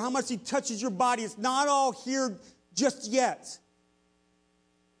blesses you or how much he touches your body, it's not all here just yet.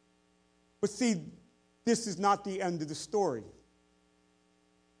 But see, this is not the end of the story.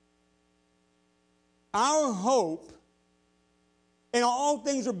 Our hope, and all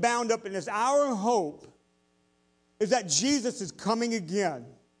things are bound up in this, our hope is that Jesus is coming again.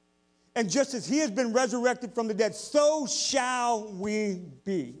 And just as he has been resurrected from the dead, so shall we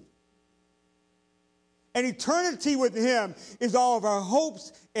be. And eternity with him is all of our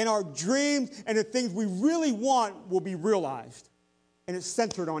hopes and our dreams and the things we really want will be realized. And it's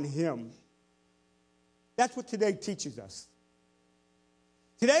centered on him. That's what today teaches us.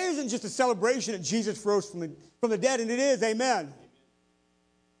 Today isn't just a celebration that Jesus rose from the dead, and it is, amen.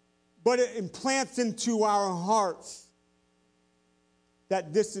 But it implants into our hearts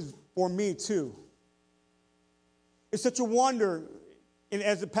that this is for me too. It's such a wonder, and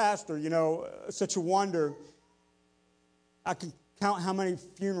as a pastor, such a wonder. I can count how many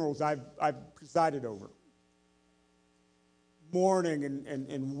funerals I've presided over. Mourning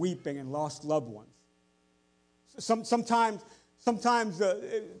and weeping and lost loved ones. Sometimes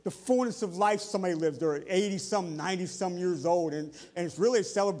the fullness of life somebody lives, they're 80-some, 90-some years old, and it's really a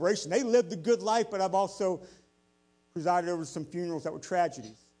celebration. They lived a good life, but I've also presided over some funerals that were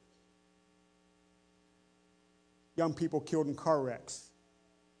tragedies. Young people killed in car wrecks.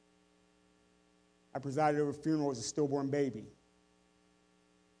 I presided over a funeral as a stillborn baby.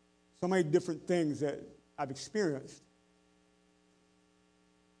 So many different things that I've experienced.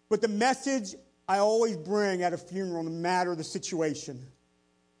 But the message I always bring at a funeral, no matter the situation,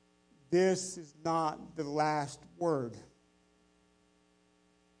 this is not the last word.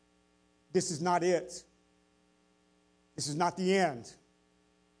 This is not it. This is not the end.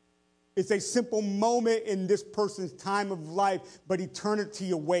 It's a simple moment in this person's time of life, but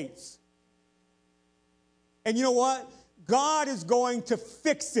eternity awaits. And you know what? God is going to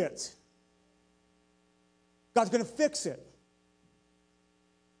fix it. God's going to fix it.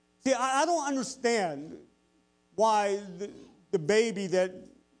 See, I don't understand why the baby that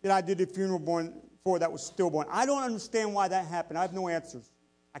I did the funeral for that was stillborn, I don't understand why that happened. I have no answers.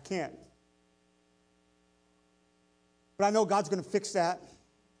 I can't. But I know God's going to fix that.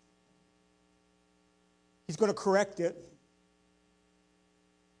 He's going to correct it.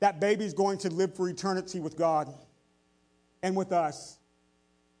 That baby's going to live for eternity with God and with us.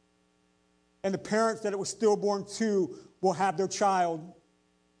 And the parents that it was stillborn to will have their child.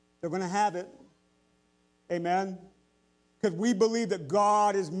 They're going to have it. Amen? Because we believe that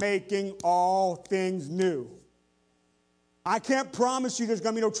God is making all things new. I can't promise you there's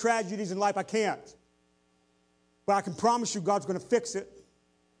going to be no tragedies in life. I can't. But I can promise you God's going to fix it.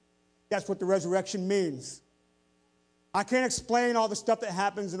 That's what the resurrection means. I can't explain all the stuff that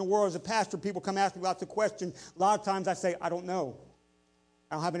happens in the world. As a pastor, people come ask me lots of questions. A lot of times I say, I don't know.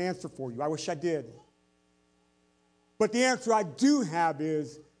 I don't have an answer for you. I wish I did. But the answer I do have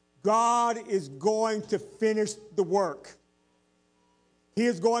is God is going to finish the work. He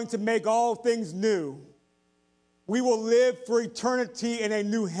is going to make all things new. We will live for eternity in a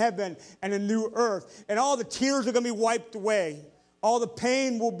new heaven and a new earth. And all the tears are going to be wiped away. All the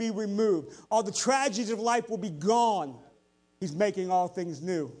pain will be removed. All the tragedies of life will be gone. He's making all things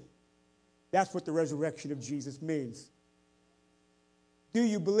new. That's what the resurrection of Jesus means. Do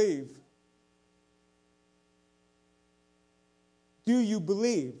you believe? Do you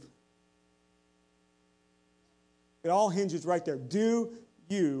believe? It all hinges right there. Do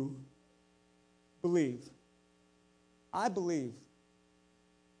you believe? I believe.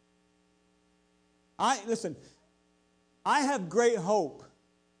 Listen, I have great hope.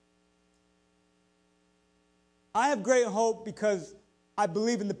 I have great hope because I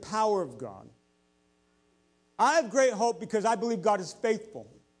believe in the power of God. I have great hope because I believe God is faithful.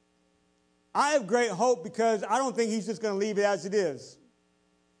 I have great hope because I don't think he's just going to leave it as it is.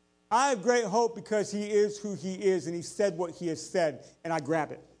 I have great hope because he is who he is, and he said what he has said, and I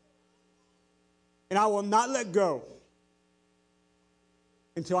grab it. And I will not let go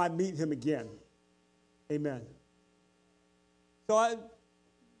until I meet him again. Amen. So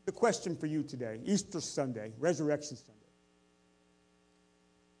the question for you today, Easter Sunday, Resurrection Sunday.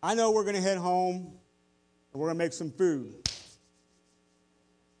 I know we're going to head home, and we're going to make some food.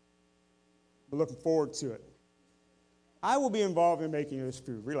 We're looking forward to it. I will be involved in making this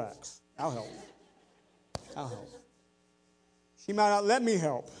food. Relax. I'll help. I'll help. She might not let me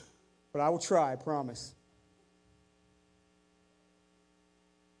help, but I will try, I promise.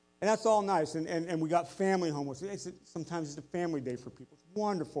 And that's all nice. And we got family home with us. Sometimes it's a family day for people. It's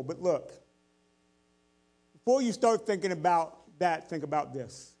wonderful. But look, before you start thinking about that, think about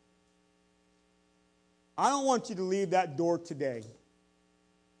this. I don't want you to leave that door today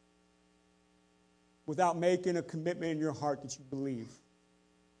without making a commitment in your heart that you believe.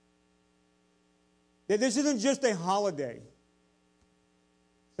 That this isn't just a holiday,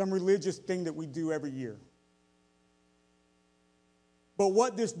 some religious thing that we do every year. But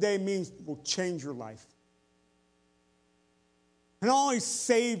what this day means will change your life. And not only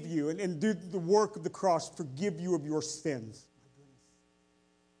save you and do the work of the cross, forgive you of your sins.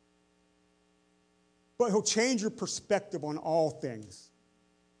 But he'll change your perspective on all things.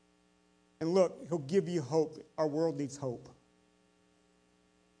 And look, he'll give you hope. Our world needs hope.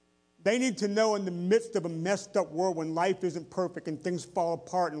 They need to know in the midst of a messed up world when life isn't perfect and things fall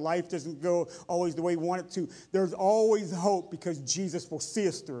apart and life doesn't go always the way we want it to, there's always hope because Jesus will see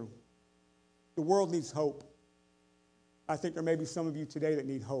us through. The world needs hope. I think there may be some of you today that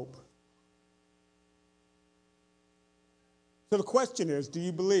need hope. So the question is, do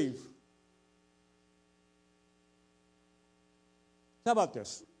you believe? How about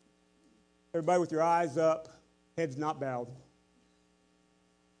this? Everybody with your eyes up, heads not bowed.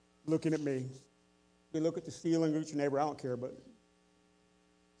 Looking at me. You look at the ceiling, look at your neighbor, I don't care, but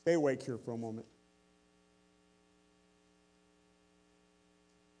stay awake here for a moment.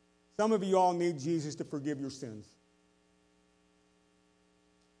 Some of you all need Jesus to forgive your sins.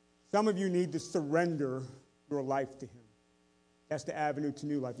 Some of you need to surrender your life to him. That's the avenue to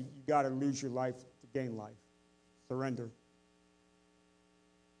new life. You got to lose your life to gain life. Surrender.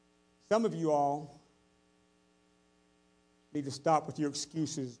 Some of you all need to stop with your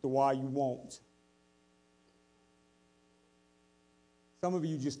excuses to why you won't. Some of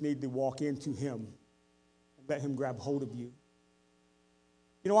you just need to walk into him and let him grab hold of you.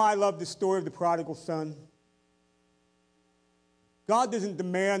 You know why I love the story of the prodigal son? God doesn't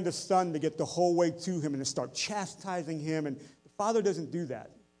demand the son to get the whole way to him and to start chastising him, and the father doesn't do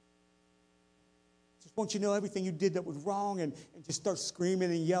that. Just wants you to know everything you did that was wrong and just start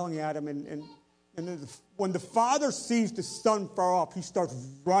screaming and yelling at him. And then when the father sees the son far off, he starts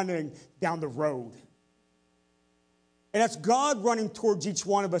running down the road. And that's God running towards each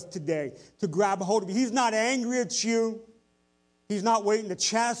one of us today to grab a hold of you. He's not angry at you. He's not waiting to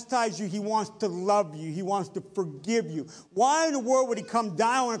chastise you. He wants to love you. He wants to forgive you. Why in the world would he come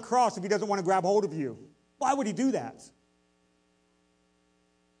down on a cross if he doesn't want to grab hold of you? Why would he do that?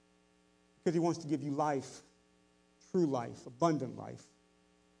 Because he wants to give you life, true life, abundant life.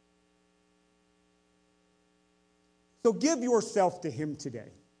 So give yourself to him today.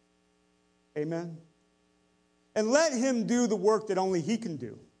 Amen? And let him do the work that only he can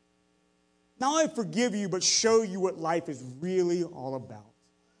do. Not only forgive you, but show you what life is really all about.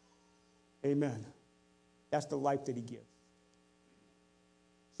 Amen. That's the life that he gives.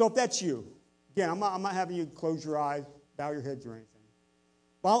 So if that's you, again, I'm not having you close your eyes, bow your heads or anything.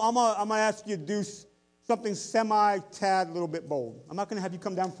 Well, I'm going to ask you to do something semi-tad, a little bit bold. I'm not going to have you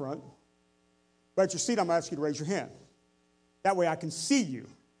come down front. But at your seat, I'm going to ask you to raise your hand. That way I can see you.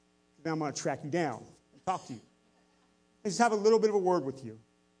 Then I'm going to track you down and talk to you. And just have a little bit of a word with you.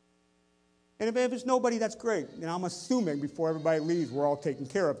 And if it's nobody, that's great. And I'm assuming before everybody leaves, we're all taken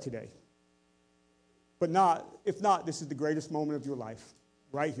care of today. But if not, this is the greatest moment of your life.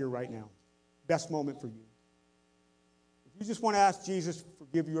 Right here, right now. Best moment for you. If you just want to ask Jesus to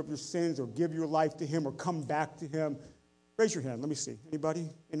forgive you of your sins or give your life to him or come back to him, raise your hand. Let me see. Anybody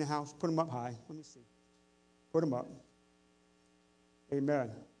in the house? Put them up high. Let me see. Put them up. Amen.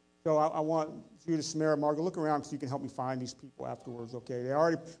 So I want you to, Samara, Margaret, look around so you can help me find these people afterwards, okay? They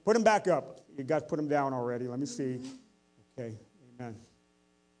already, put them back up. You guys put them down already. Let me see. Okay, amen.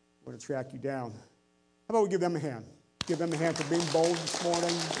 I'm going to track you down. How about we give them a hand? Give them a hand for being bold this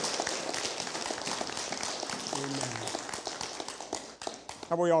morning. Amen.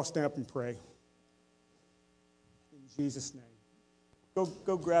 How about we all stand up and pray? In Jesus' name.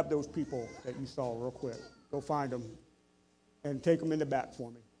 Go grab those people that you saw real quick. Go find them and take them in the back for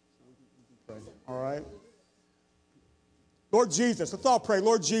me. Pray. All right? Lord Jesus, let's all pray.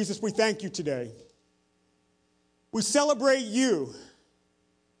 Lord Jesus, we thank you today. We celebrate you,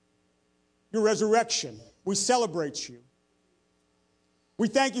 your resurrection. We celebrate you. We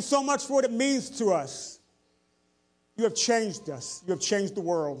thank you so much for what it means to us. You have changed us. You have changed the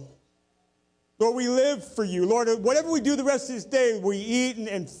world. Lord, we live for you. Lord, whatever we do the rest of this day, we eat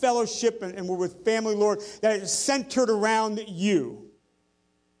and fellowship and we're with family, Lord, that is centered around you.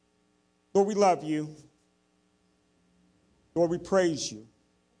 Lord, we love you. Lord, we praise you.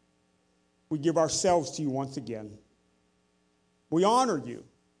 We give ourselves to you once again. We honor you.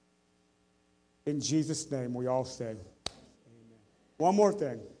 In Jesus' name, we all say, amen. One more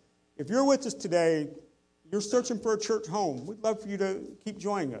thing. If you're with us today, you're searching for a church home, we'd love for you to keep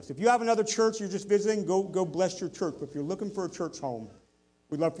joining us. If you have another church you're just visiting, go bless your church. But if you're looking for a church home,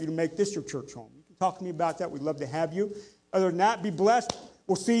 we'd love for you to make this your church home. You can talk to me about that. We'd love to have you. Other than that, be blessed.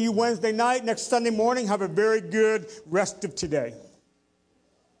 We'll see you Wednesday night. Next Sunday morning, have a very good rest of today.